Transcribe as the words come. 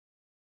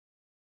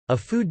A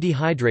food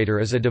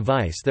dehydrator is a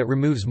device that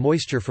removes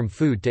moisture from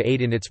food to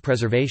aid in its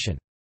preservation.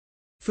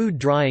 Food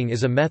drying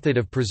is a method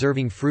of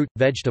preserving fruit,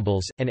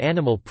 vegetables, and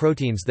animal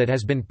proteins that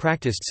has been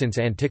practiced since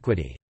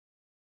antiquity.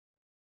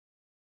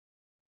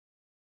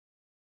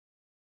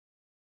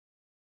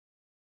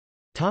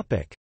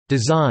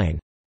 Design.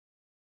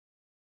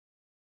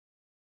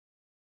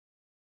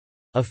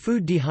 A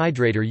food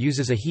dehydrator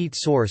uses a heat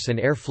source and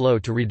air flow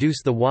to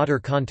reduce the water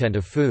content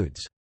of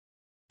foods.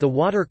 The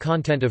water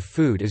content of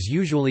food is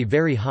usually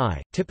very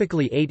high,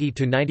 typically 80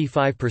 to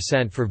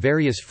 95% for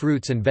various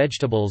fruits and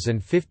vegetables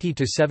and 50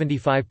 to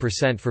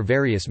 75% for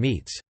various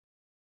meats.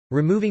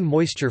 Removing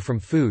moisture from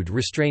food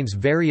restrains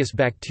various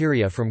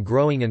bacteria from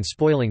growing and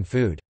spoiling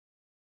food.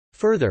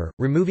 Further,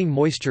 removing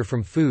moisture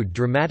from food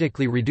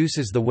dramatically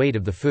reduces the weight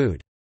of the food.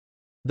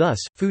 Thus,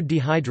 food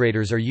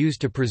dehydrators are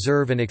used to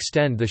preserve and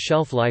extend the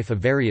shelf life of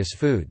various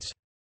foods.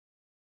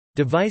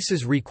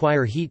 Devices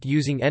require heat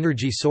using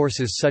energy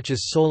sources such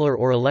as solar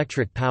or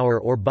electric power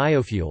or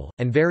biofuel,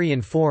 and vary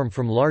in form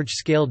from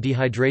large-scale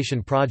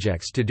dehydration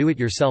projects to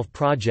do-it-yourself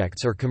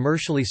projects or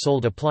commercially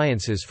sold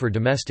appliances for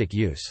domestic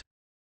use.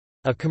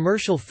 A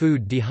commercial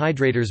food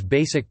dehydrator's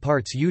basic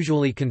parts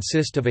usually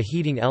consist of a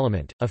heating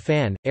element, a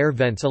fan, air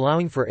vents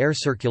allowing for air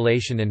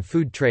circulation and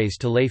food trays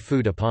to lay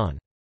food upon.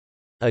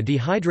 A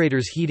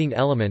dehydrator's heating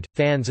element,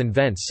 fans and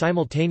vents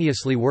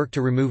simultaneously work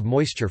to remove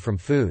moisture from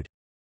food.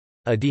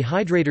 A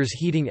dehydrator's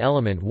heating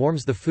element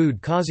warms the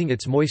food, causing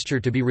its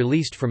moisture to be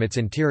released from its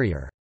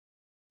interior.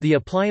 The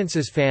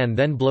appliance's fan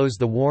then blows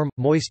the warm,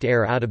 moist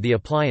air out of the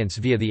appliance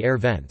via the air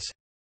vents.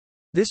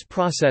 This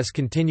process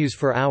continues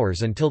for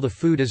hours until the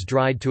food is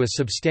dried to a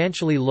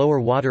substantially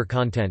lower water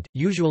content,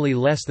 usually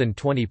less than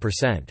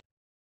 20%.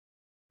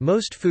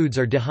 Most foods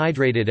are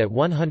dehydrated at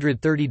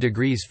 130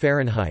 degrees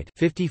Fahrenheit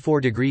 (54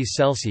 degrees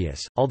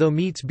Celsius), although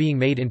meats being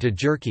made into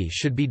jerky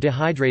should be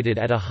dehydrated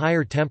at a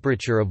higher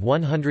temperature of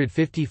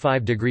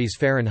 155 degrees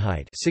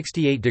Fahrenheit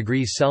 (68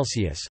 degrees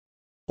Celsius),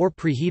 or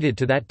preheated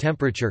to that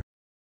temperature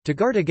to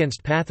guard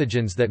against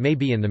pathogens that may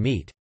be in the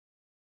meat.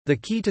 The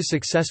key to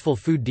successful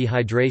food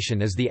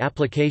dehydration is the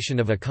application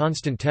of a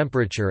constant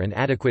temperature and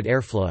adequate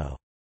airflow.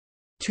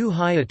 Too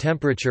high a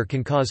temperature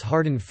can cause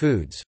hardened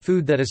foods,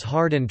 food that is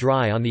hard and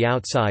dry on the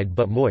outside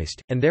but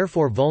moist, and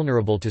therefore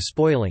vulnerable to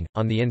spoiling,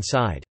 on the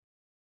inside.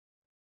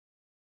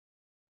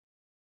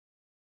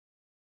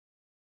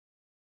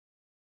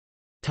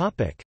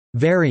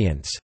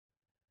 Variants.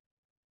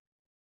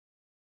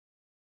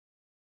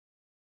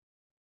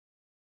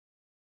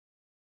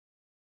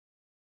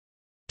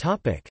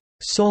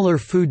 Solar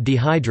food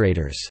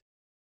dehydrators.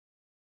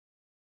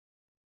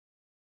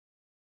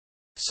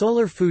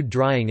 Solar food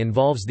drying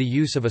involves the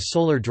use of a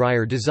solar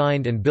dryer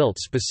designed and built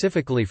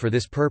specifically for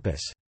this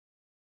purpose.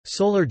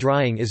 Solar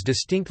drying is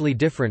distinctly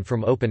different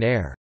from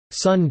open-air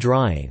sun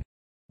drying,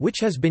 which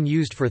has been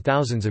used for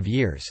thousands of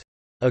years.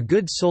 A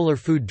good solar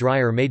food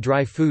dryer may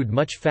dry food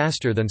much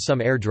faster than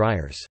some air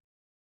dryers.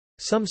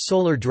 Some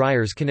solar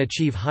dryers can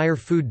achieve higher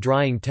food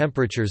drying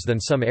temperatures than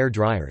some air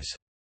dryers.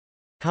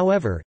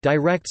 However,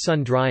 direct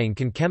sun drying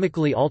can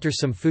chemically alter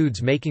some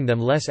foods, making them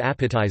less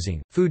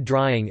appetizing. Food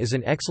drying is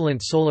an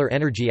excellent solar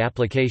energy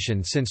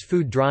application since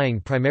food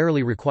drying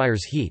primarily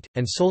requires heat,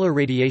 and solar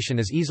radiation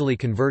is easily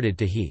converted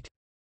to heat.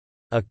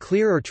 A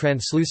clear or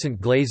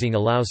translucent glazing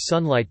allows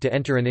sunlight to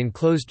enter an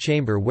enclosed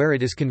chamber where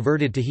it is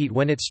converted to heat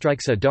when it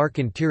strikes a dark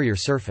interior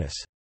surface.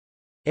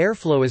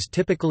 Airflow is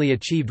typically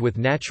achieved with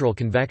natural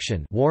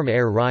convection. Warm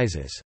air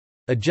rises.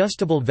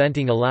 Adjustable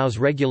venting allows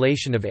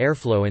regulation of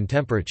airflow and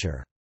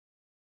temperature.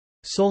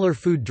 Solar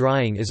food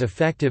drying is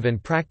effective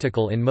and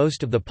practical in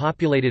most of the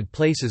populated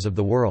places of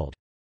the world.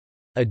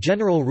 A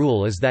general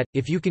rule is that,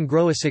 if you can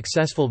grow a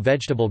successful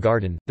vegetable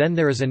garden, then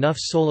there is enough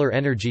solar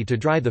energy to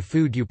dry the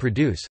food you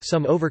produce.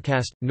 Some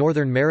overcast,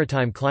 northern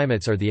maritime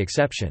climates are the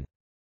exception.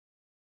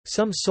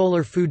 Some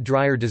solar food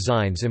dryer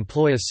designs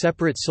employ a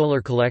separate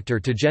solar collector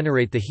to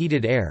generate the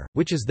heated air,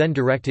 which is then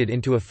directed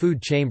into a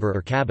food chamber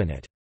or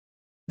cabinet.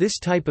 This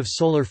type of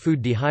solar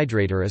food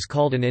dehydrator is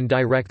called an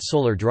indirect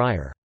solar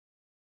dryer.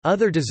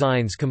 Other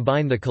designs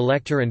combine the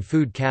collector and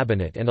food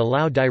cabinet and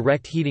allow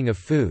direct heating of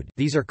food.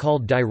 These are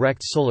called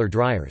direct solar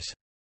dryers.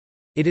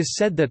 It is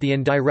said that the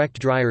indirect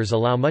dryers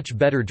allow much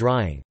better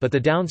drying, but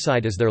the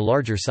downside is their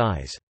larger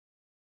size.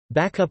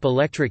 Backup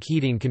electric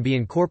heating can be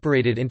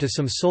incorporated into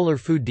some solar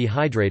food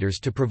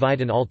dehydrators to provide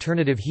an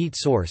alternative heat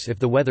source if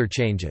the weather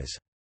changes.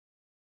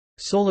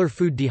 Solar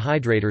food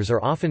dehydrators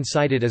are often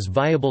cited as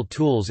viable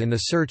tools in the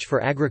search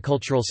for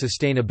agricultural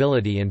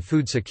sustainability and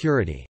food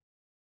security.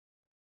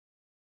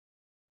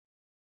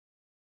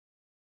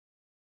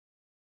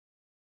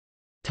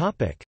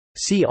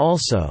 See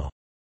also: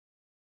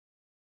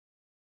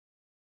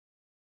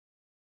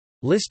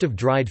 List of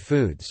dried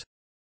foods.